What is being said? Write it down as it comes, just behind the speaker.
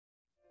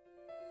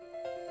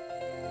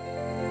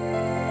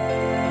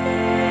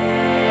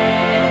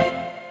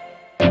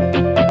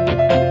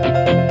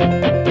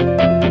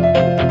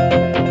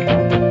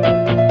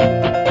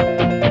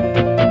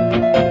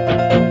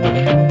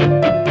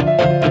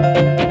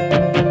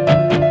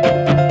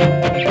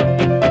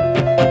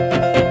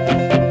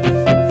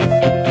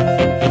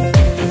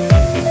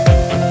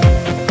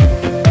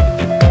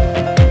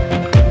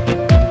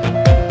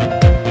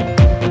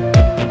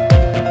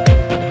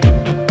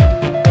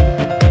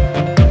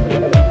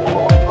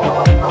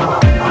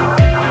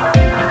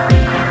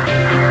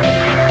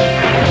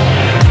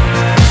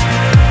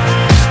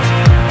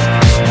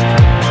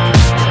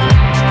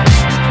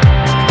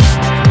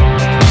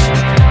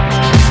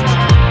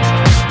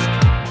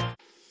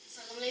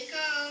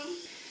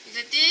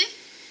Izzati,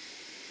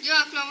 jom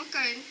aku keluar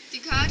makan.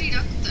 3 hari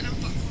dah aku tak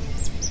nampak kau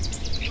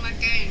pergi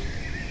makan.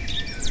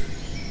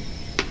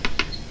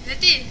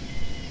 Izzati,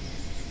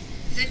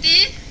 Izzati,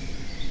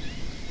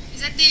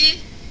 Izzati.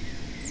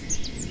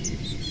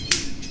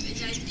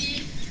 Izzati,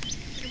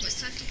 kena buat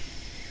sesuatu.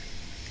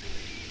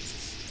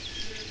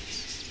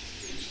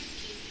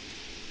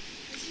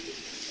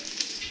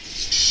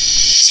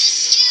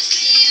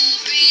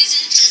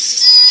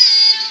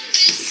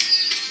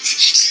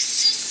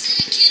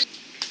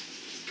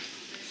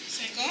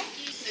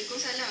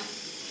 Waalaikumsalam.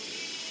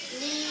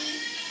 Ni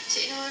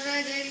Cik Nora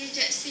dari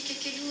Jaksi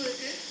KK2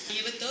 ke?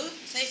 Ya betul,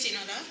 saya Cik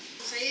Nora.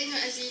 Saya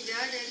Nora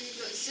Azidah dari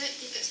Blok Z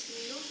tingkat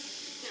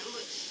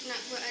 10 nak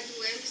buat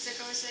aduan pasal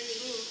kawan saya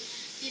ni.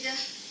 Dia dah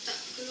tak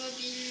keluar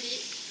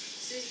bilik.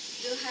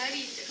 2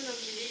 hari tak keluar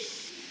bilik.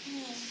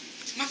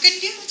 Makan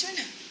dia macam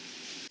mana?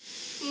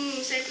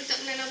 Saya pun tak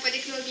pernah nampak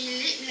dia keluar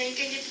bilik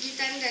melainkan dia pergi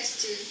tandas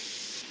je.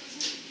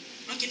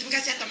 Okey, terima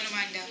kasih atas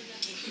maklumat anda.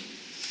 Okay.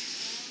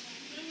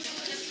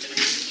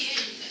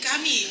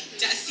 Kami,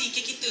 Jaksi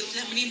KK2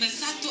 telah menerima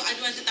satu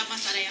aduan tentang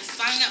masalah yang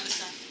sangat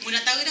besar. Mu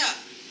nak tahu tak?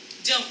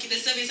 Jom kita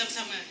survey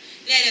sama-sama.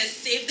 Let us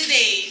save the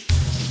day.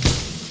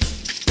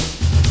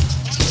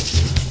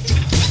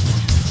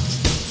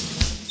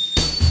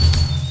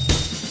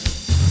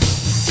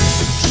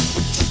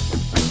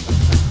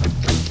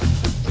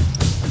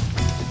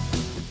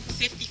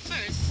 Safety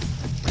first.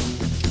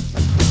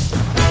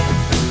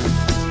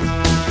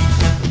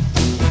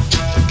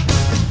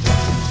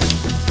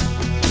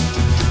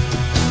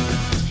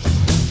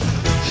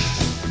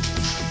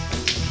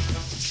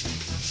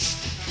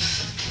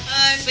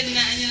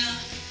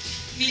 Penatnya.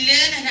 Bila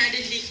dah nak ada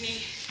lift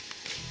ni?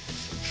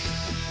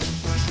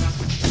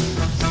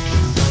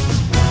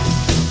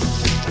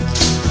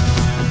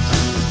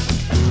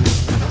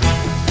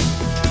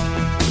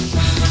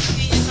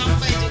 Akhirnya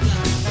sampai juga.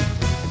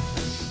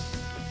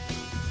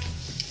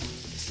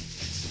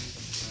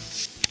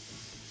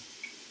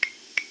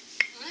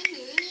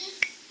 Mana ni?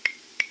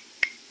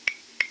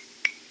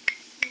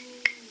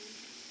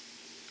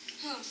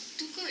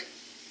 Tu kot.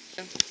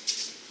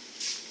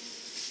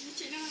 Ni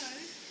Cik Nora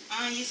ke?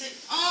 Ya saya.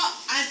 Oh,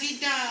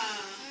 Azidah.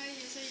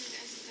 Ya, saya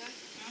Azidah.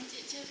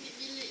 Cik cari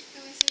bilik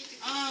kawan saya tu.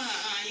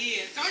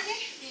 Ya. Kawan ni?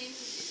 Ni.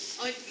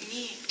 Oh,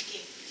 ni.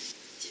 Okey.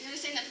 Cik Nora,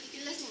 saya nak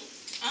pergi kelas ni.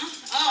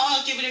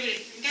 Okey, boleh.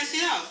 Terima kasih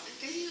tau. Terima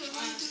kasih buat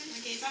bantu.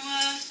 Okey, sama.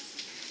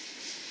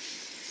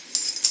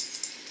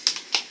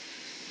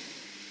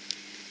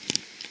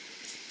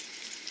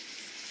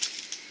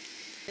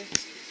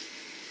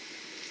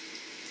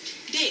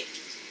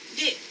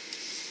 Dek.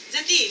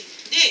 Zati,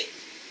 Dek.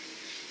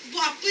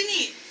 Buat apa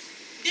ni?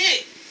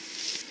 Dek.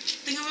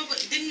 Tengah buat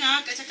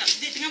dengar Kak cakap.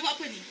 Dek tengah buat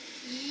apa ni?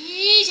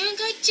 Jangan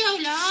kacau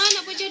lah.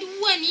 Nak buat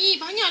jaduan ni.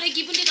 Banyak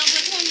lagi benda tak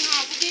buat ni.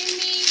 Apa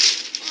gaming.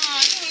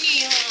 Tengok ni.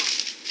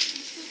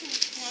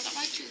 Tak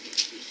baca ke.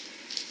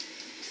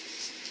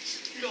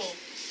 Loh,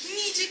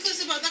 ni je ke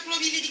sebab tak keluar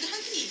bilik 3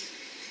 hari?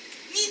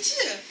 Ni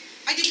je.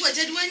 Ada buat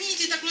jadual ni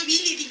je tak keluar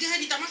bilik 3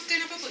 hari, tak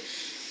makan apa-apa.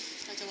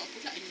 Tak jawab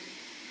pula ni.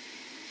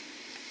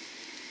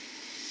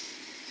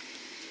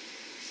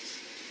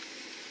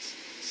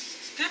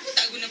 Kenapa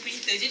tak guna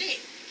printer je, Dek?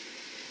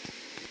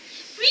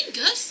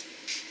 Pringles?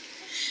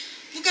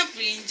 Bukan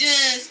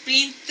Pringles,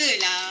 printer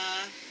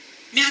lah.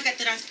 Mia akan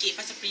terang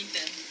sikit pasal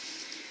printer.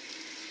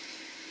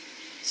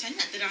 Macam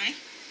nak terang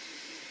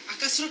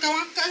Akak suruh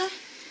kawan akak lah.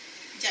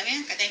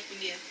 Sekejap akak telefon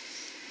dia.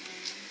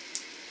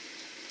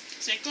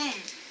 Assalamualaikum.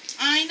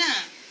 Aina.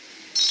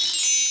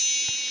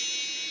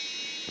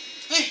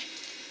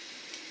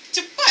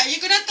 Cepat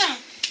je kau datang.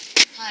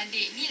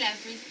 Dek, ni lah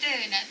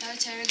printer. Nak tahu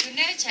cara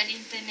guna, cari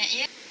internet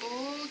ya.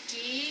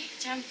 Okey,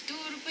 macam tu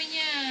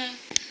rupanya.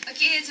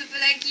 Okey, jumpa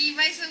lagi.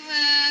 Bye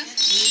semua.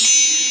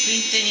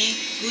 Printer ni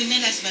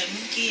gunalah sebaik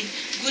mungkin.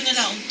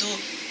 Gunalah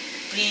untuk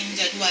print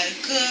jadual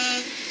ke,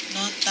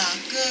 nota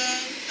ke.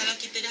 Kalau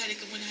kita dah ada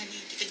kemudahan ni,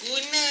 kita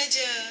guna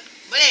je.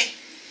 Boleh?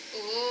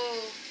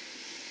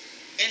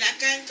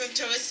 Elakkan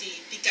kontroversi,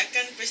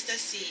 tingkatkan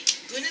prestasi.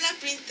 Gunalah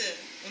printer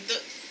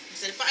untuk